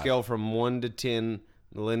 Oh, from a God. scale from 1 to 10,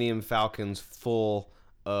 Millennium Falcons full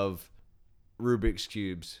of Rubik's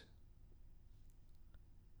Cubes,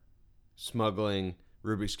 smuggling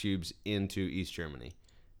Rubik's Cubes into East Germany?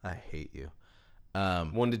 I hate you.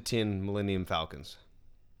 1 to 10 Millennium Falcons.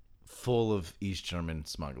 Full of East German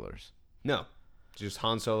smugglers. No, just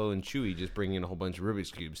Han Solo and Chewie just bringing in a whole bunch of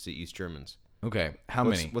Rubik's Cubes to East Germans. Okay, how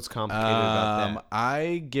many? What's complicated about that?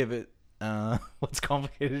 I give it... what's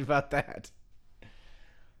complicated about that?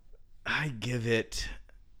 I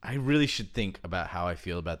really should think about how I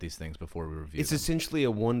feel about these things before we review It's them. essentially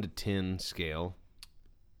a 1 to 10 scale.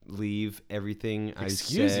 Leave everything I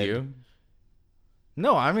Excuse said. you?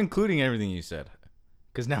 No, I'm including everything you said.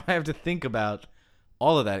 Because now I have to think about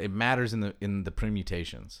all of that. It matters in the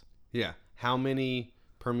permutations. Yeah. How many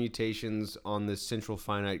permutations on this central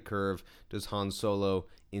finite curve does Han Solo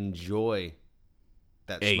enjoy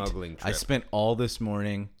that 8. smuggling trip? I spent all this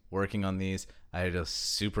morning working on these. I had a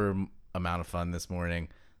super amount of fun this morning.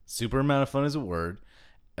 Super amount of fun is a word.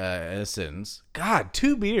 A sentence. God,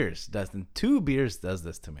 2 beers, Dustin. 2 beers does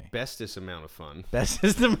this to me. Bestest amount of fun. That's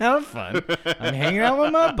just the amount of fun. I'm hanging out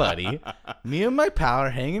with my buddy. Me and my pal are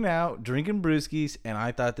hanging out, drinking brewskis, and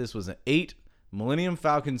I thought this was an 8 Millennium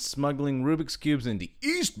Falcon smuggling Rubik's Cubes into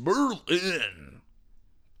East Berlin.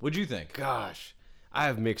 What'd you think? Gosh, I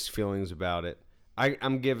have mixed feelings about it.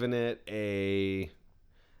 I'm giving it a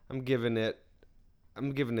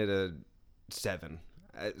 7.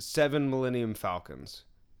 7 Millennium Falcons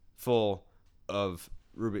full of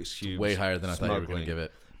Rubik's Cubes. Way higher than I thought you were going smuggling. to give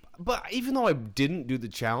it. But even though I didn't do the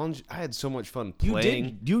challenge, I had so much fun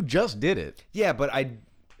playing. You just did it. Yeah, but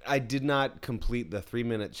I did not complete the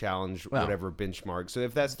 3-minute challenge, Well. whatever benchmark. So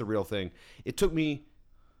if that's the real thing, it took me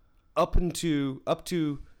up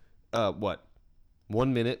to what,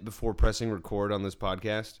 1 minute before pressing record on this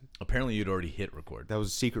podcast. Apparently, you'd already hit record. That was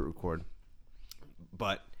a secret record,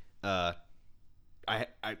 but I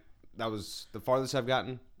that was the farthest I've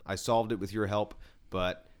gotten. I solved it with your help,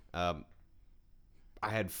 but I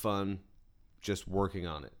had fun just working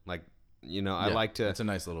on it. Like, you know, I like to. It's a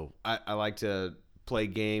nice little. I like to play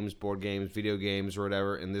games, board games, video games, or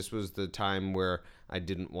whatever. And this was the time where I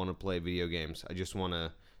didn't want to play video games. I just want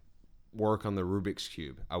to work on the Rubik's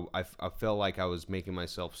Cube. I felt like I was making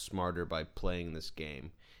myself smarter by playing this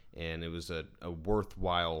game, and it was a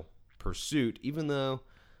worthwhile pursuit, even though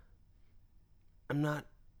I'm not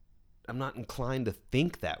inclined to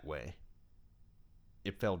think that way.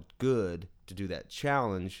 It felt good to do that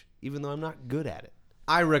challenge, even though I'm not good at it.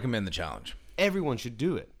 I recommend the challenge. Everyone should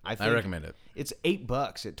do it. I recommend it. It's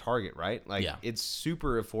 $8 at Target, right? Like, Yeah. It's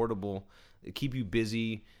super affordable. It keep you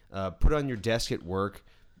busy. Put it on your desk at work.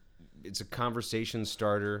 It's a conversation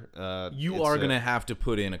starter. You are going to have to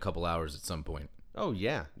put in a couple hours at some point. Oh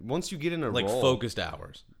yeah. Once you get in a Like roll, focused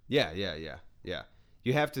hours. Yeah.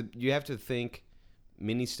 You have to think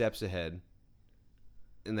many steps ahead,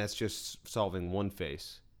 and that's just solving one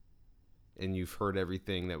face. And you've heard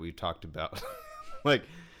everything that we've talked about. Like,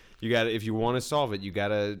 you got to, if you want to solve it, you got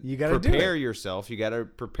to prepare yourself. You got to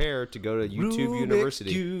prepare to go to YouTube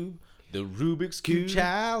University. Cube, the Rubik's Cube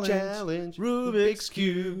challenge. Rubik's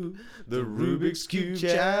Cube. The Rubik's Cube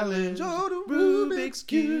challenge. Oh, the Rubik's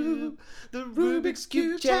Cube. The Rubik's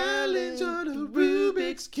Cube challenge. Oh, the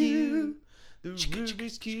Rubik's Cube. The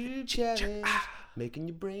Rubik's Cube challenge. Making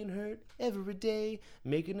your brain hurt every day.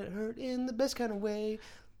 Making it hurt in the best kind of way.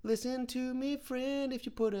 Listen to me, friend. If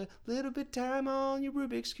you put a little bit time on your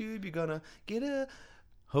Rubik's Cube, you're gonna get a...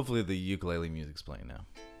 Hopefully the ukulele music's playing now.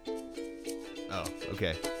 Oh,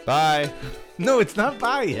 okay. Bye. No, it's not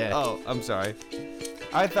by yet. Oh, I'm sorry.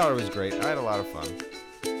 I thought it was great. I had a lot of fun.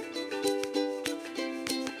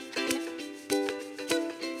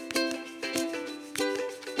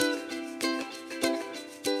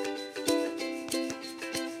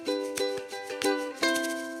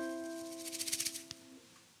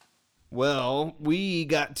 Well, we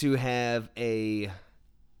got to have a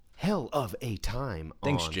hell of a time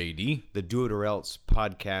Thanks, on JD. the Do It or Else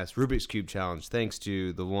podcast Rubik's Cube Challenge. Thanks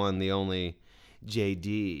to the one, the only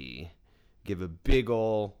JD. Give a big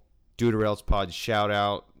ol' Do It or Else pod shout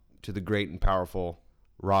out to the great and powerful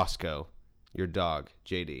Roscoe, your dog,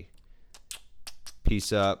 JD.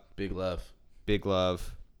 Peace up. Big love. Big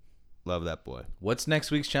love. Love that boy. What's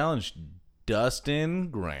next week's challenge?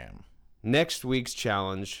 Dustin Graham. Next week's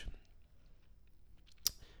challenge.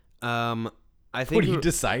 I think What are you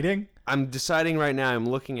deciding? I'm deciding right now. I'm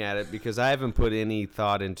looking at it because I haven't put any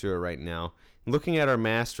thought into it right now. I'm looking at our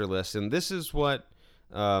master list, and this is what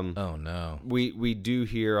Oh no. we do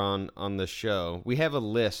here on the show. We have a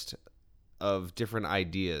list of different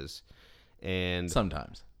ideas, and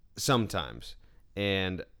Sometimes.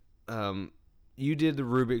 and you did the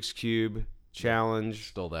Rubik's Cube challenge.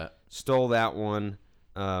 Stole that. one.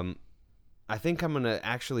 I think I'm gonna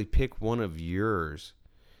actually pick one of yours,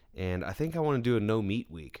 and I think I want to do a no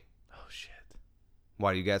meat week. Oh shit.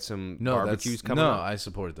 Why, you got some No, barbecues coming no, up? I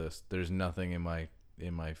support this. There's nothing in my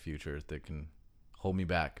future that can hold me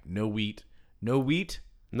back. No wheat. No wheat.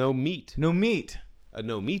 No meat. No meat. A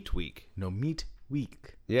no meat week. No meat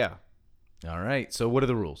week. Yeah. All right. So what are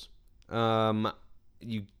the rules?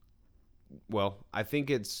 Well, I think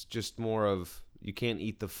it's just more of you can't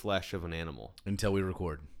eat the flesh of an animal Until we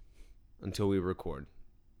record. until we record.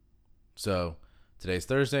 So today's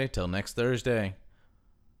Thursday. Till next Thursday.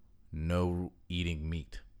 No eating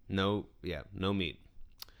meat. No meat.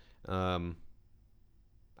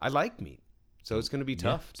 I like meat, so it's going to be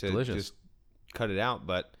tough it's to delicious. just cut it out.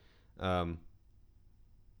 But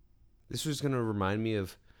this was going to remind me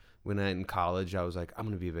of when in college I was like, I'm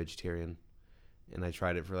going to be a vegetarian, and I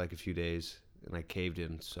tried it for like a few days, and I caved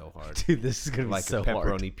in so hard. Dude, this is gonna be Like so a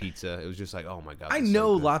pepperoni hard. pizza. It was just like, oh my god. I this is so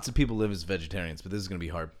know good. lots of people live as vegetarians, but this is gonna be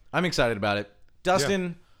hard. I'm excited about it.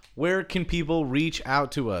 Dustin, where can people reach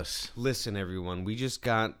out to us? Listen, everyone, we just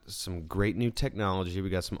got some great new technology. We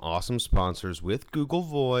got some awesome sponsors with Google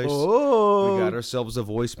Voice. Oh, We got ourselves a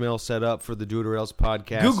voicemail set up for the Do It or Else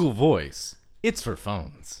podcast. Google Voice. It's for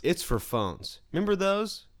phones. It's for phones. Remember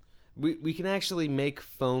those? We can actually make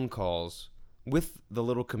phone calls with the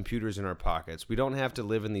little computers in our pockets. We don't have to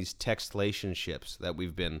live in these textlationships that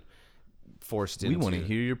we've been forced into. We want to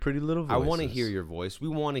hear your pretty little I voices. want to hear your voice. We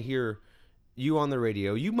want to hear you on the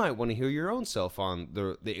radio. You might want to hear your own self on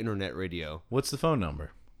the internet radio. What's the phone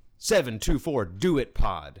number?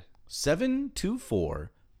 724-DO-IT-POD.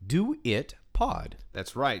 724-DO-IT-POD.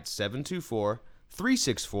 That's right,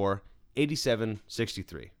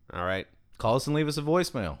 724-364-8763. All right? Call us and leave us a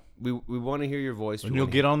voicemail. We want to hear your voice. And you'll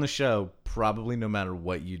get on the show probably no matter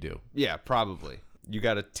what you do. Yeah, probably. You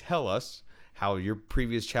got to tell us how your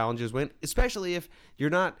previous challenges went, especially if you're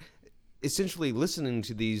not essentially listening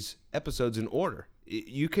to these episodes in order.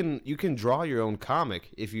 You can draw your own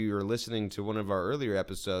comic if you're listening to one of our earlier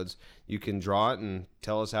episodes. You can draw it and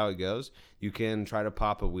tell us how it goes. You can try to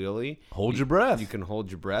pop a wheelie. Hold your breath. You can hold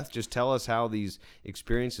your breath. Just tell us how these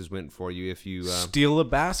experiences went for you. If you Steal a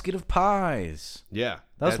basket of pies. yeah,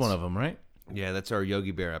 That's one of them, right? Yeah, that's our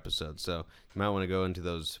Yogi Bear episode. So you might want to go into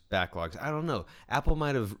those backlogs. I don't know. Apple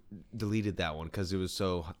might have deleted that one because it was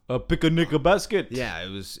so. A pick-a-nick a basket. Yeah, it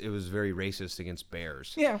was very racist against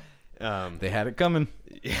bears. Yeah. They had it coming.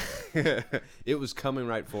 It was coming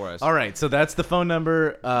right for us. All right, so that's the phone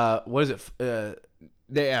number. What is it?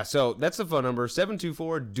 Yeah, so that's the phone number,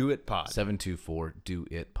 724-DO-IT-POD.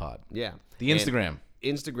 724-DO-IT-POD. Yeah. The Instagram.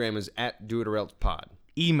 And Instagram is at DoItOrElsePod.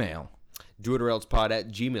 Email.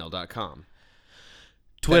 DoItOrElsePod@gmail.com.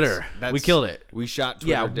 Twitter. That's- We killed it. We shot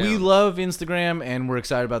Twitter Yeah, down. we love Instagram, and we're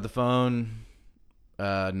excited about the phone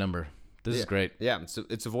number. This is great. Yeah, it's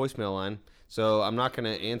a voicemail line. So I'm not going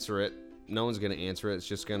to answer it. No one's going to answer it. It's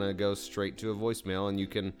just going to go straight to a voicemail, and you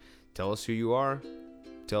can tell us who you are.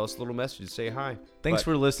 Tell us a little message. Say hi. Thanks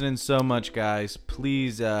for listening so much, guys.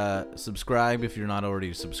 Please subscribe if you're not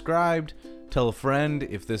already subscribed. Tell a friend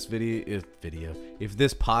if this if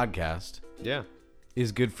this podcast Yeah.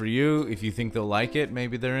 is good for you. If you think they'll like it,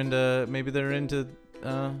 maybe they're into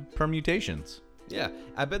permutations. Yeah.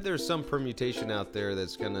 I bet there's some permutation out there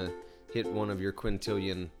that's going to hit one of your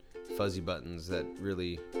quintillion fuzzy buttons that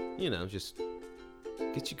really, just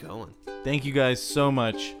get you going. Thank you guys so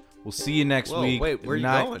much. We'll see you next Whoa, week. wait, where are you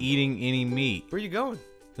not going? eating any meat. Where you going?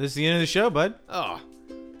 This is the end of the show, bud. Oh,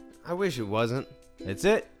 I wish it wasn't. That's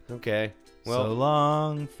it. Okay. Well, So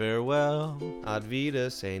long, farewell. Ad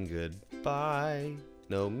Vita saying goodbye.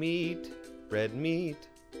 No meat, red meat.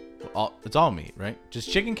 It's all meat, right?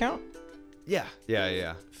 Just chicken count? Yeah.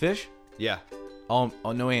 Fish? Yeah. All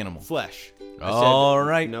no animal. Flesh. I said All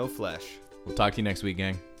right. No flesh. We'll talk to you next week,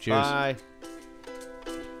 gang. Cheers. Bye.